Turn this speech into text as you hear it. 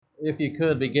If you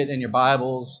could be getting in your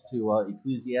Bibles to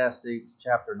Ecclesiastes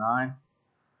chapter 9.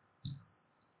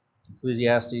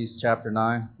 Ecclesiastes chapter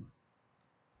 9.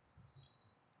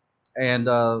 And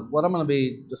what I'm going to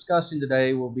be discussing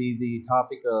today will be the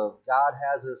topic of God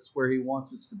has us where He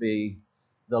wants us to be,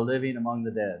 the living among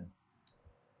the dead.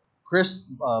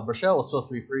 Chris Burchell was supposed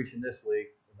to be preaching this week.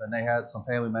 Then they had some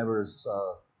family members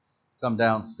come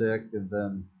down sick, and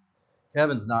then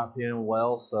Kevin's not feeling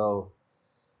well, so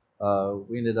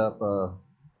we ended up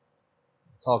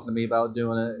talking to me about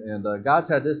doing it. And God's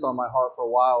had this on my heart for a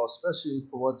while, especially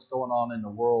for what's going on in the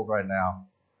world right now.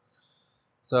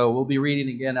 So we'll be reading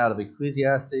again out of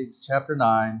Ecclesiastes chapter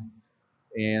 9,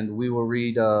 and we will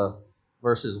read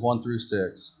verses 1 through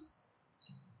 6.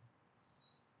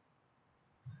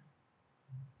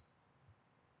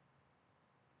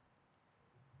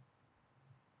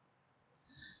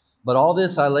 But all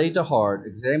this I laid to heart,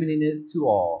 examining it to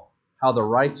all, how the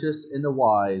righteous and the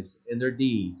wise in their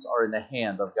deeds are in the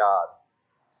hand of God.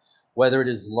 Whether it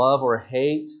is love or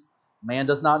hate, man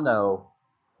does not know.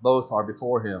 Both are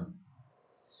before him.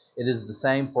 It is the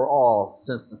same for all,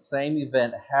 since the same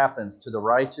event happens to the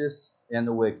righteous and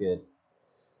the wicked,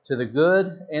 to the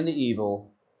good and the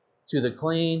evil, to the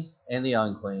clean and the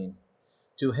unclean,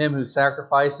 to him who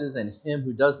sacrifices and him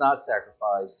who does not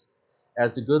sacrifice.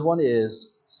 As the good one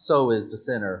is, so is the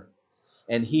sinner.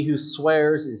 And he who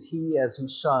swears is he as who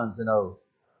shuns an oath.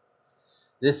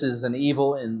 This is an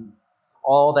evil in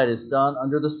all that is done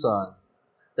under the sun,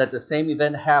 that the same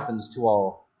event happens to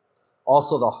all.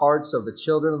 Also the hearts of the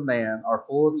children of man are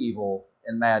full of evil,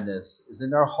 and madness is in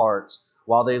their hearts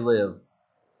while they live.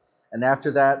 And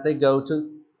after that they go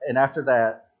to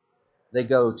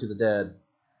the dead.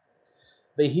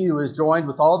 But he who is joined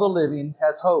with all the living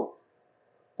has hope,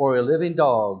 for a living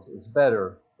dog is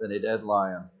better than a dead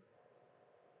lion.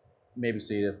 You may be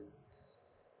seated.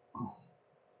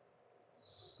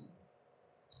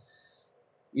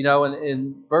 You know,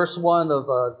 in verse 1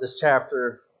 of this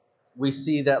chapter, we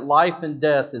see that life and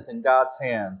death is in God's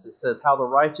hands. It says how the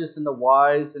righteous and the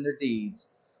wise in their deeds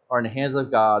are in the hands of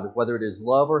God. Whether it is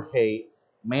love or hate,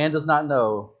 man does not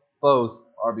know. Both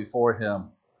are before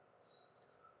him.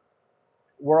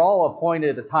 We're all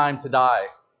appointed a time to die.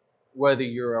 Whether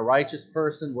you're a righteous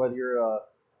person, whether you're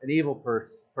an evil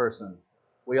person.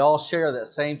 We all share that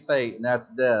same fate, and that's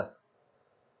death.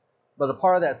 But a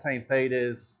part of that same fate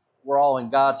is we're all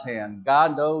in God's hand.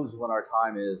 God knows when our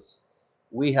time is.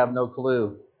 We have no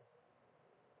clue.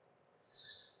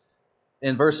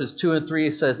 In verses 2 and 3,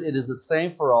 it says, it is the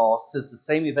same for all, since the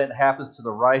same event happens to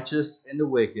the righteous and the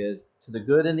wicked, to the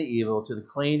good and the evil, to the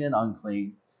clean and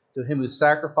unclean, to him who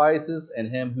sacrifices and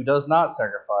him who does not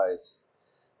sacrifice.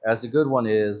 As the good one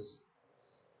is,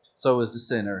 so is the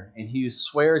sinner. And he who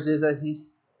swears is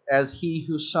as he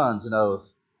who shuns an oath.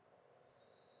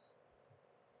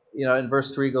 You know, and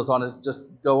verse 3 goes on to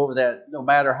just go over that no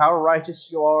matter how righteous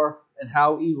you are and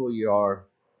how evil you are,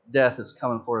 death is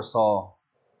coming for us all.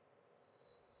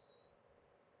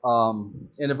 And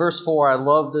in verse 4, I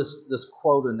love this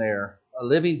quote in there. A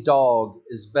living dog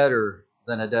is better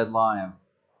than a dead lion.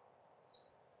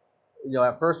 You know,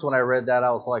 at first when I read that,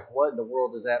 I was like, what in the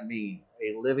world does that mean?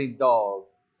 A living dog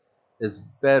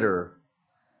is better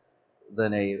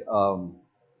than a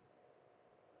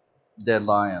dead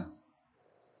lion.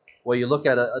 Well, you look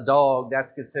at a dog,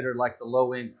 that's considered like the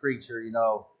low-end creature, you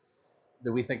know,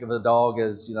 that we think of a dog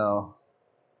as, you know,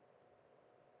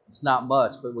 it's not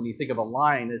much. But when you think of a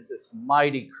lion, it's this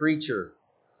mighty creature.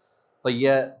 But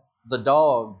yet the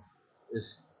dog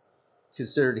is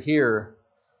considered here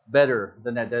better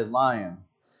than that dead lion.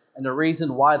 And the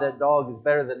reason why that dog is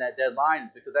better than that dead lion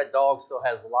is because that dog still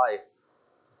has life.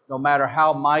 No matter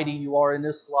how mighty you are in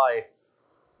this life,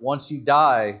 once you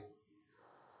die,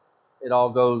 it all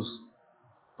goes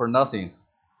for nothing.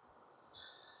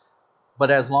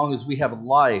 But as long as we have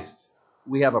life,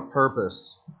 we have a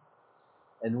purpose.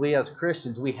 And we as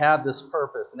Christians, we have this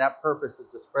purpose. And that purpose is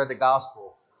to spread the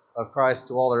gospel of Christ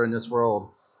to all that are in this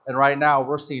world. And right now,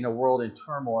 we're seeing a world in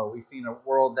turmoil. We've seen a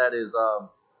world that is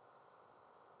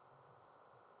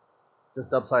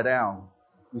just upside down.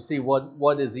 We see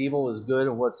what is evil is good,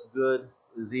 and what's good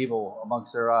is evil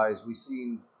amongst our eyes. We've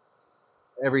seen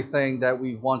everything that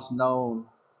we've once known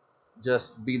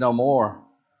just be no more.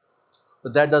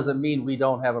 But that doesn't mean we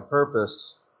don't have a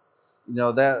purpose. You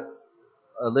know, that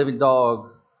a living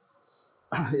dog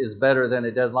is better than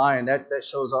a dead lion. That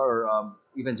shows our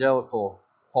evangelical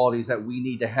qualities that we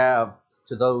need to have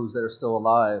to those that are still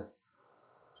alive.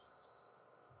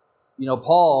 You know,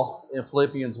 Paul in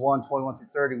Philippians 1, 21 through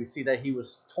 30, we see that he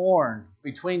was torn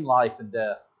between life and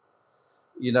death.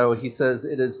 You know, he says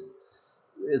it is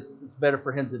it's better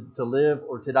for him to live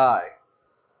or to die.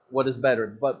 What is better?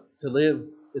 But to live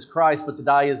is Christ, but to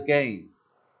die is gain.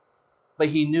 But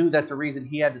he knew that the reason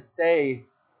he had to stay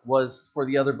was for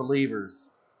the other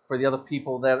believers, for the other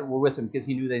people that were with him, because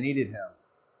he knew they needed him.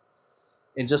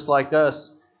 And just like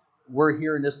us, we're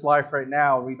here in this life right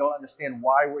now. We don't understand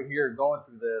why we're here going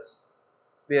through this.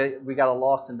 We got a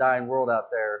lost and dying world out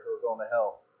there who are going to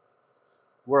hell.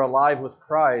 We're alive with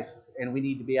Christ, and we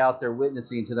need to be out there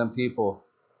witnessing to them people.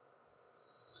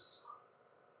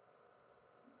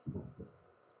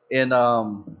 In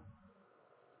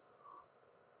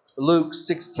Luke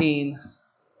 16,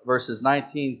 verses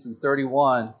 19 through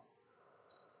 31,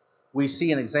 we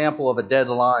see an example of a dead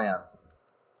lion.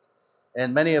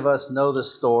 And many of us know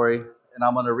this story, and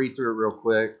I'm going to read through it real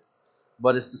quick.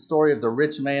 But it's the story of the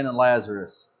rich man and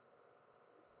Lazarus.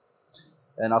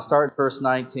 And I'll start at verse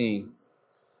 19.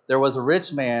 There was a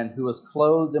rich man who was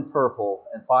clothed in purple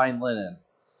and fine linen,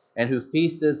 and who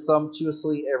feasted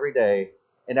sumptuously every day.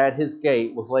 And at his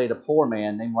gate was laid a poor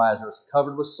man named Lazarus,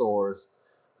 covered with sores,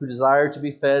 who desired to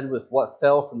be fed with what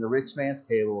fell from the rich man's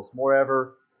tables.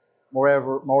 Moreover,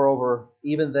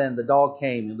 even then the dog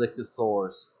came and licked his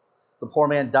sores. The poor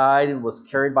man died and was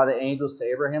carried by the angels to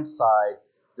Abraham's side.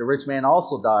 The rich man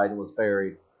also died and was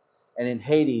buried. And in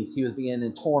Hades he was being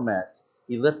in torment.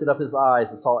 He lifted up his eyes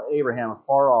and saw Abraham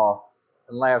afar off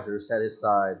and Lazarus at his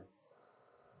side.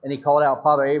 And he called out,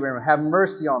 Father Abraham, have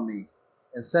mercy on me,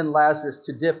 and send Lazarus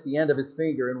to dip the end of his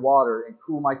finger in water and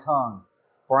cool my tongue,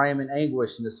 for I am in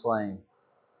anguish in this flame.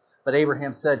 But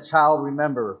Abraham said, Child,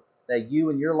 remember that you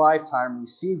in your lifetime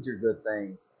received your good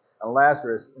things, and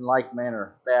Lazarus in like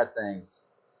manner bad things.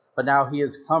 But now he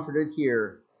is comforted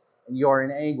here, and you are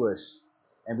in anguish.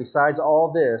 And besides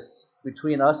all this,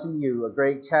 between us and you, a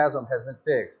great chasm has been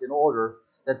fixed, in order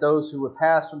that those who would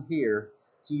pass from here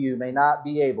to you may not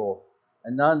be able,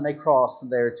 and none may cross from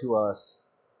there to us.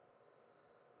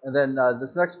 And then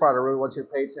this next part I really want you to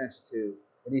pay attention to.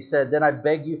 And he said, Then I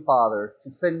beg you, Father, to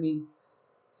send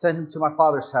him to my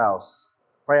father's house.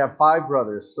 For I have 5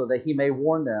 brothers, so that he may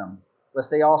warn them,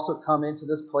 lest they also come into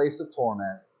this place of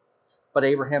torment. But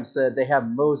Abraham said, They have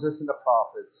Moses and the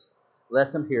prophets.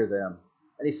 Let them hear them.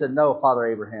 And he said, No, Father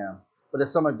Abraham, but if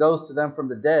someone goes to them from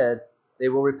the dead, they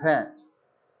will repent.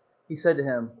 He said to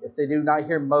him, If they do not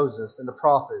hear Moses and the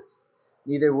prophets,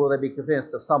 neither will they be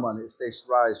convinced of someone if they should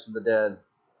rise from the dead.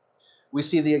 We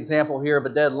see the example here of a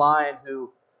dead lion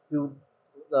who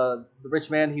the rich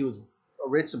man, he was a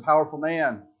rich and powerful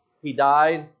man. He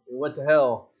died and went to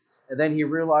hell. And then he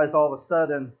realized all of a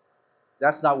sudden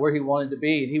that's not where he wanted to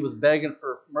be. And he was begging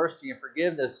for mercy and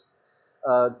forgiveness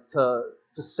to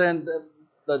send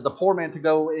the poor man to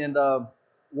go and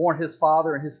warn his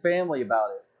father and his family about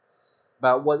it,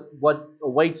 about what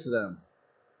awaits them.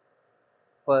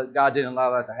 But God didn't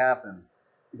allow that to happen.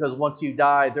 Because once you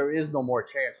die, there is no more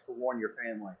chance to warn your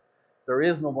family. There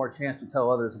is no more chance to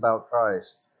tell others about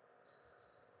Christ.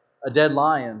 A dead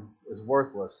lion is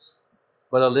worthless,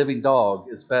 but a living dog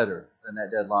is better than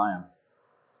that dead lion.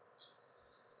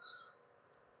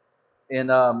 In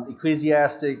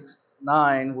Ecclesiastes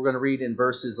 9, we're going to read in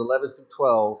verses 11 through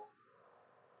 12.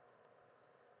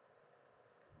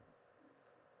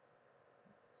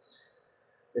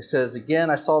 It says, Again,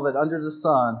 I saw that under the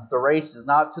sun, the race is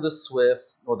not to the swift,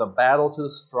 nor the battle to the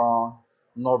strong,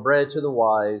 nor bread to the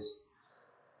wise,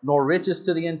 nor riches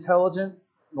to the intelligent,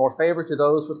 nor favor to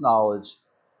those with knowledge.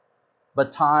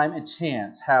 But time and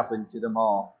chance happen to them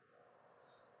all.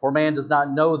 For man does not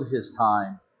know his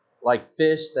time, like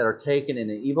fish that are taken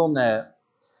in an evil net,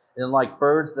 and like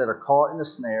birds that are caught in a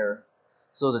snare,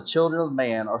 so the children of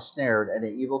man are snared at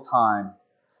an evil time,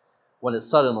 when it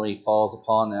suddenly falls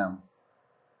upon them.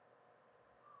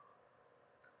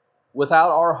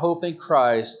 Without our hope in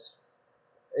Christ,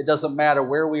 it doesn't matter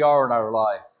where we are in our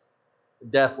life.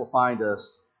 Death will find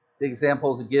us. The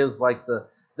examples it gives, like the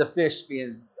fish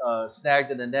being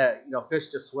snagged in a net. Fish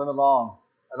just swim along,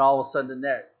 and all of a sudden the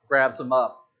net grabs them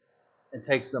up and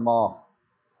takes them off.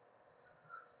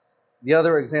 The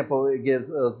other example it gives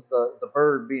of the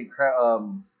bird being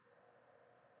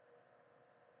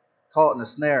caught in a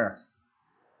snare.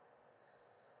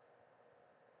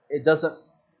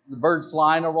 The bird's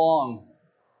flying along,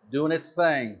 doing its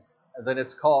thing, and then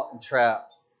it's caught and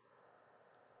trapped.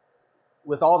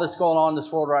 With all this going on in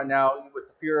this world right now, with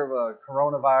the fear of a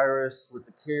coronavirus, with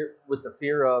the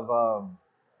fear of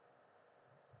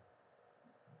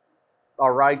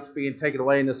our rights being taken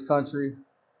away in this country,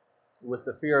 with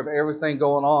the fear of everything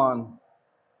going on,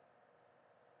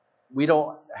 we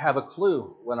don't have a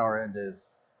clue when our end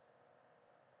is.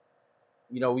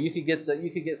 You could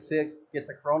get sick, get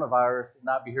the coronavirus, and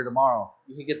not be here tomorrow.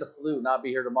 You could get the flu, not be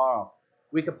here tomorrow.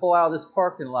 We could pull out of this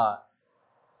parking lot,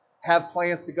 have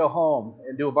plans to go home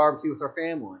and do a barbecue with our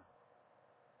family,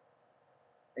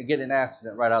 and get in an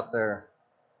accident right out there.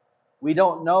 We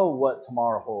don't know what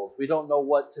tomorrow holds. We don't know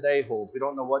what today holds. We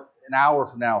don't know what an hour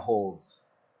from now holds.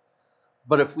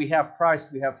 But if we have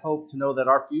Christ, we have hope to know that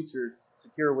our future is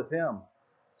secure with Him.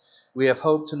 We have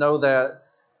hope to know that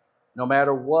no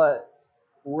matter what,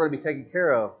 we're going to be taken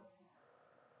care of.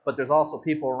 But there's also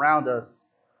people around us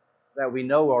that we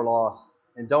know are lost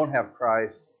and don't have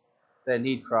Christ, that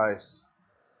need Christ.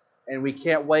 And we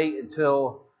can't wait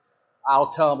until I'll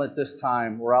tell them at this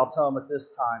time, or I'll tell them at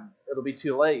this time. It'll be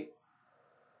too late.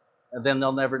 And then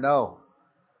they'll never know.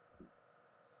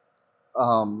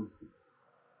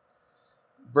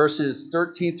 Verses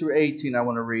 13 through 18 I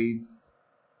want to read.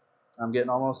 I'm getting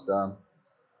almost done.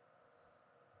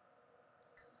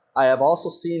 I have also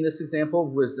seen this example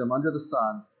of wisdom under the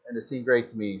sun, and it seemed great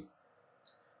to me.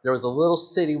 There was a little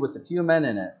city with a few men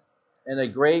in it, and a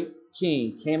great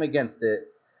king came against it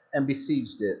and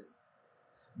besieged it,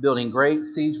 building great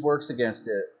siege works against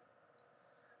it.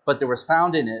 But there was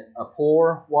found in it a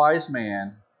poor, wise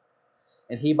man,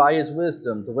 and he by his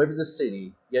wisdom delivered the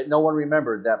city, yet no one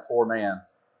remembered that poor man.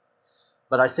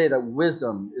 But I say that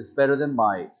wisdom is better than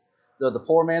might, though the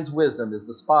poor man's wisdom is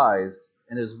despised,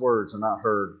 and his words are not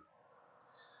heard.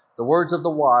 The words of the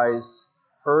wise,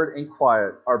 heard in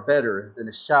quiet, are better than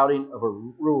the shouting of a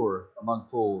ruler among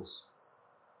fools.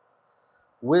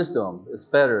 Wisdom is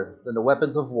better than the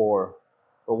weapons of war,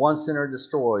 but one sinner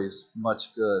destroys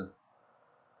much good.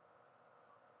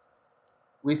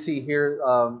 We see here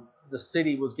the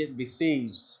city was getting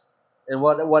besieged. And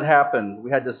what happened? We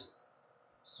had this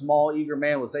small, eager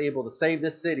man was able to save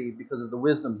this city because of the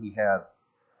wisdom he had.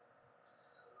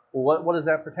 Well, what does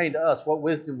that pertain to us? What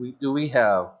wisdom do we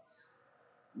have?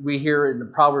 We hear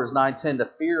in Proverbs 9:10, the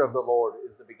fear of the Lord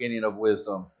is the beginning of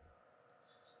wisdom.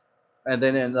 And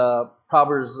then in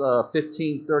Proverbs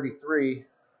 15:33,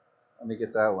 let me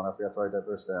get that one. I forgot to write that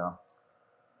verse down.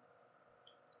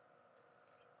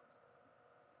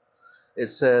 It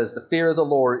says, the fear of the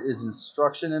Lord is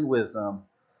instruction and wisdom,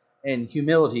 and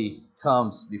humility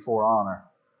comes before honor.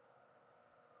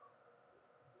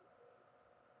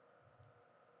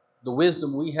 The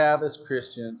wisdom we have as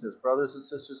Christians, as brothers and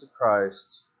sisters of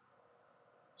Christ,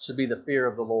 should be the fear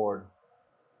of the Lord.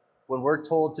 When we're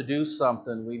told to do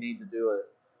something, we need to do it.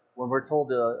 When we're told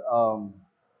to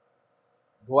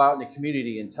go out in the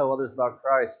community and tell others about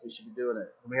Christ, we should be doing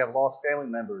it. When we have lost family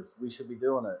members, we should be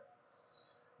doing it.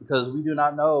 Because we do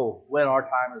not know when our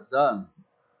time is done.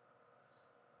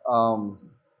 I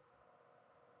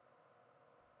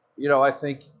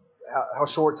think how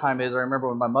short time is. I remember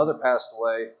when my mother passed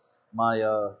away,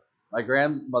 my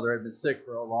grandmother had been sick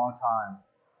for a long time.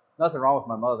 Nothing wrong with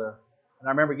my mother. And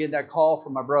I remember getting that call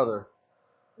from my brother,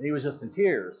 and he was just in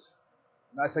tears.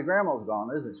 And I said, Grandma's gone,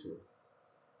 isn't she?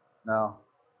 No.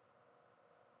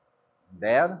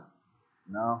 Dad?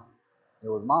 No. It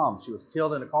was Mom. She was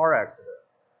killed in a car accident.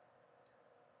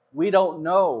 We don't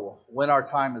know when our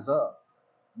time is up.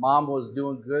 Mom was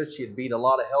doing good. She had beat a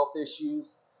lot of health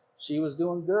issues. She was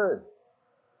doing good.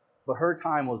 But her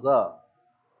time was up.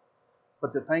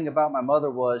 But the thing about my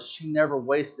mother was she never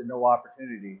wasted no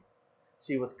opportunity.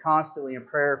 She was constantly in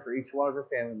prayer for each one of her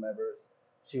family members.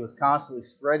 She was constantly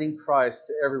spreading Christ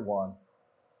to everyone.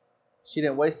 She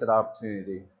didn't waste that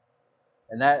opportunity.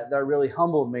 And that really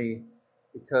humbled me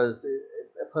because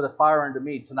it put a fire into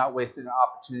me to not waste any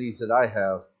opportunities that I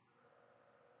have.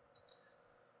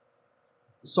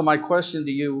 So my question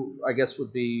to you, I guess,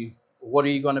 would be, what are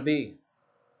you going to be?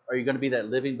 Are you going to be that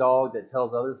living dog that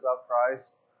tells others about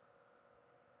Christ?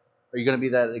 Are you going to be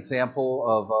that example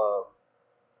of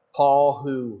Paul,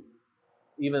 who,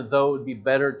 even though it would be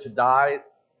better to die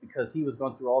because he was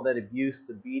going through all that abuse,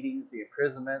 the beatings, the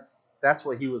imprisonments, that's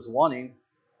what he was wanting,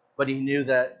 but he knew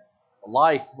that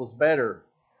life was better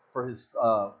for his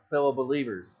fellow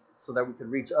believers so that we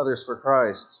could reach others for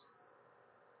Christ?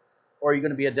 Or are you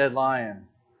going to be a dead lion,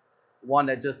 one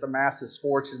that just amasses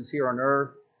fortunes here on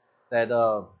earth, that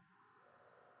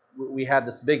we have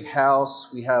this big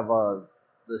house, we have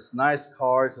this nice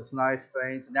cars, this nice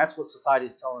things, and that's what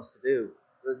society's telling us to do.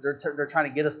 They're trying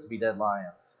to get us to be dead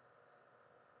lions.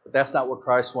 But that's not what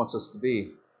Christ wants us to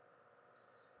be.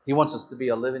 He wants us to be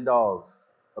a living dog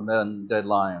among dead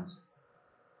lions.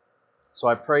 So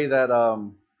I pray that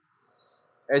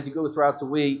as you go throughout the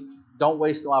week, don't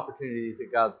waste no opportunities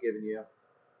that God's given you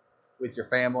with your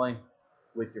family,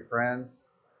 with your friends,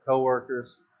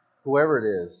 co-workers, whoever it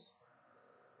is.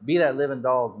 Be that living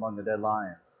dog among the dead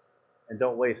lions, and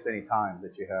don't waste any time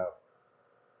that you have.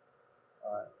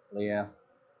 All right, Leanne.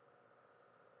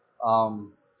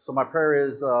 So my prayer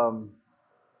is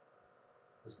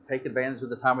Just take advantage of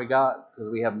the time we got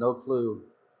because we have no clue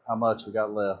how much we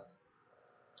got left.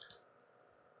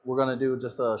 We're going to do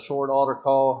just a short altar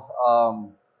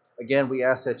call. Again, we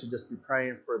ask that you just be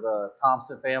praying for the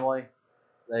Thompson family.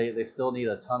 They still need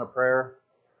a ton of prayer.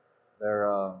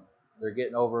 They're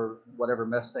getting over whatever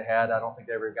mess they had. I don't think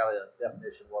they ever got a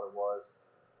definition of what it was.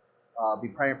 Be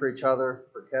praying for each other,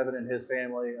 for Kevin and his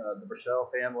family, the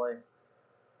Rochelle family.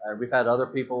 And we've had other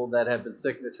people that have been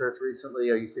sick in the church recently.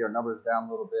 You see our numbers down a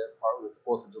little bit, partly with the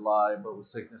 4th of July, but with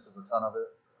sickness is a ton of it.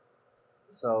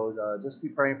 So just be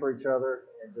praying for each other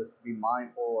and just be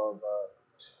mindful of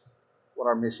what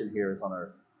our mission here is on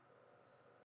earth.